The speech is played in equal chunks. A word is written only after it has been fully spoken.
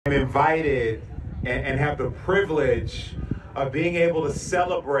I'm invited and have the privilege of being able to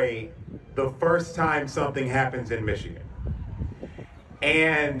celebrate the first time something happens in Michigan.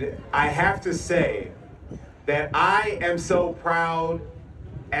 And I have to say that I am so proud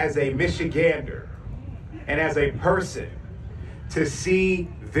as a Michigander and as a person to see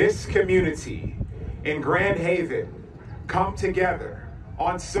this community in Grand Haven come together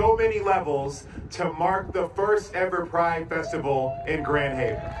on so many levels to mark the first ever Pride Festival in Grand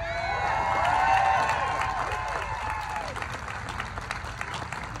Haven.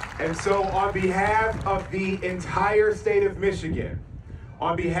 And so on behalf of the entire state of Michigan,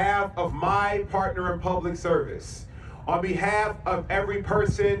 on behalf of my partner in public service, on behalf of every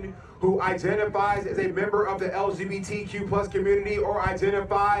person who identifies as a member of the LGBTQ+ community or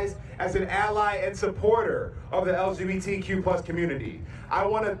identifies as an ally and supporter of the LGBTQ+ community, I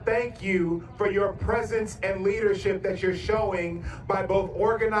want to thank you for your presence and leadership that you're showing by both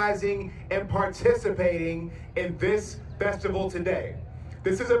organizing and participating in this festival today.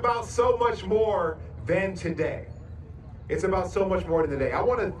 This is about so much more than today. It's about so much more than today. I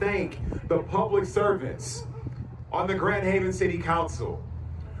want to thank the public servants on the Grand Haven City Council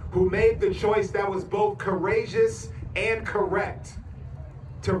who made the choice that was both courageous and correct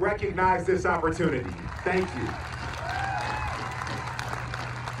to recognize this opportunity. Thank you.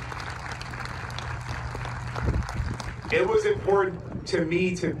 It was important to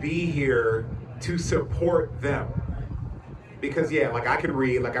me to be here to support them. Because yeah, like I could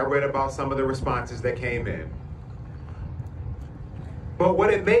read, like I read about some of the responses that came in. But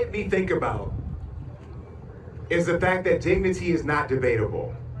what it made me think about is the fact that dignity is not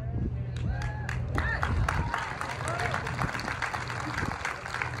debatable.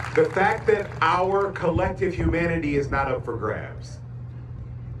 The fact that our collective humanity is not up for grabs.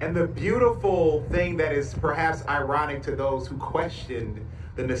 And the beautiful thing that is perhaps ironic to those who questioned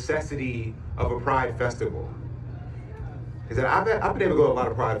the necessity of a Pride Festival is that I've been able to go to a lot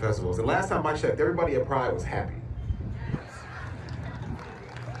of Pride festivals, and last time I checked, everybody at Pride was happy.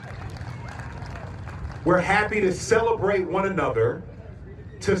 We're happy to celebrate one another,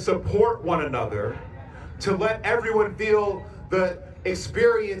 to support one another, to let everyone feel the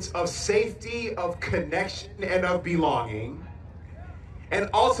experience of safety, of connection, and of belonging. And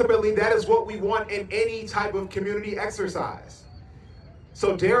ultimately, that is what we want in any type of community exercise.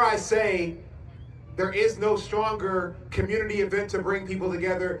 So dare I say, there is no stronger community event to bring people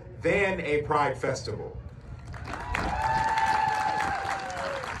together than a Pride Festival.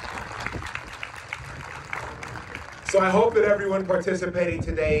 So I hope that everyone participating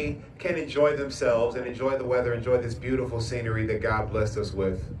today can enjoy themselves and enjoy the weather, enjoy this beautiful scenery that God blessed us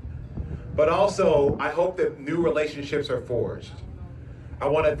with. But also, I hope that new relationships are forged. I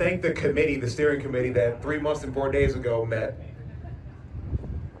want to thank the committee, the steering committee that 3 months and 4 days ago met.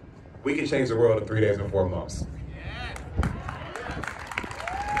 We can change the world in 3 days and 4 months.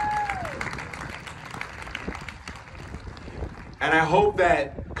 And I hope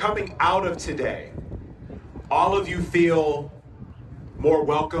that coming out of today, all of you feel more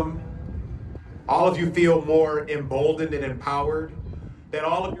welcome, all of you feel more emboldened and empowered, that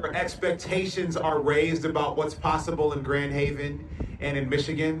all of your expectations are raised about what's possible in Grand Haven and in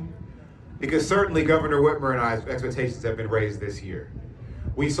Michigan, because certainly Governor Whitmer and I's expectations have been raised this year.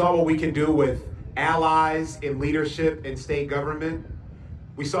 We saw what we can do with allies in leadership in state government.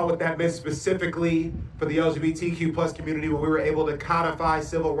 We saw what that meant specifically for the LGBTQ+ community when we were able to codify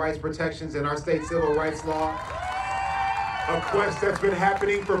civil rights protections in our state civil rights law. A quest that's been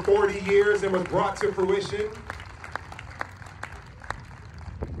happening for 40 years and was brought to fruition.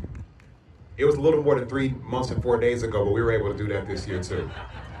 It was a little more than 3 months and 4 days ago, but we were able to do that this year too.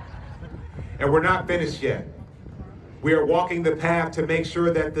 And we're not finished yet. We are walking the path to make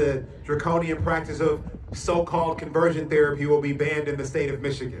sure that the draconian practice of so-called conversion therapy will be banned in the state of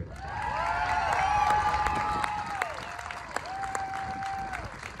Michigan.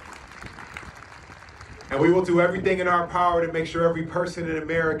 And we will do everything in our power to make sure every person in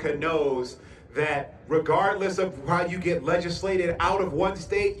America knows that regardless of how you get legislated out of one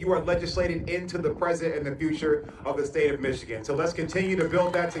state, you are legislated into the present and the future of the state of Michigan. So let's continue to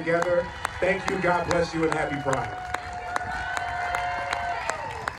build that together. Thank you, God bless you, and happy Pride.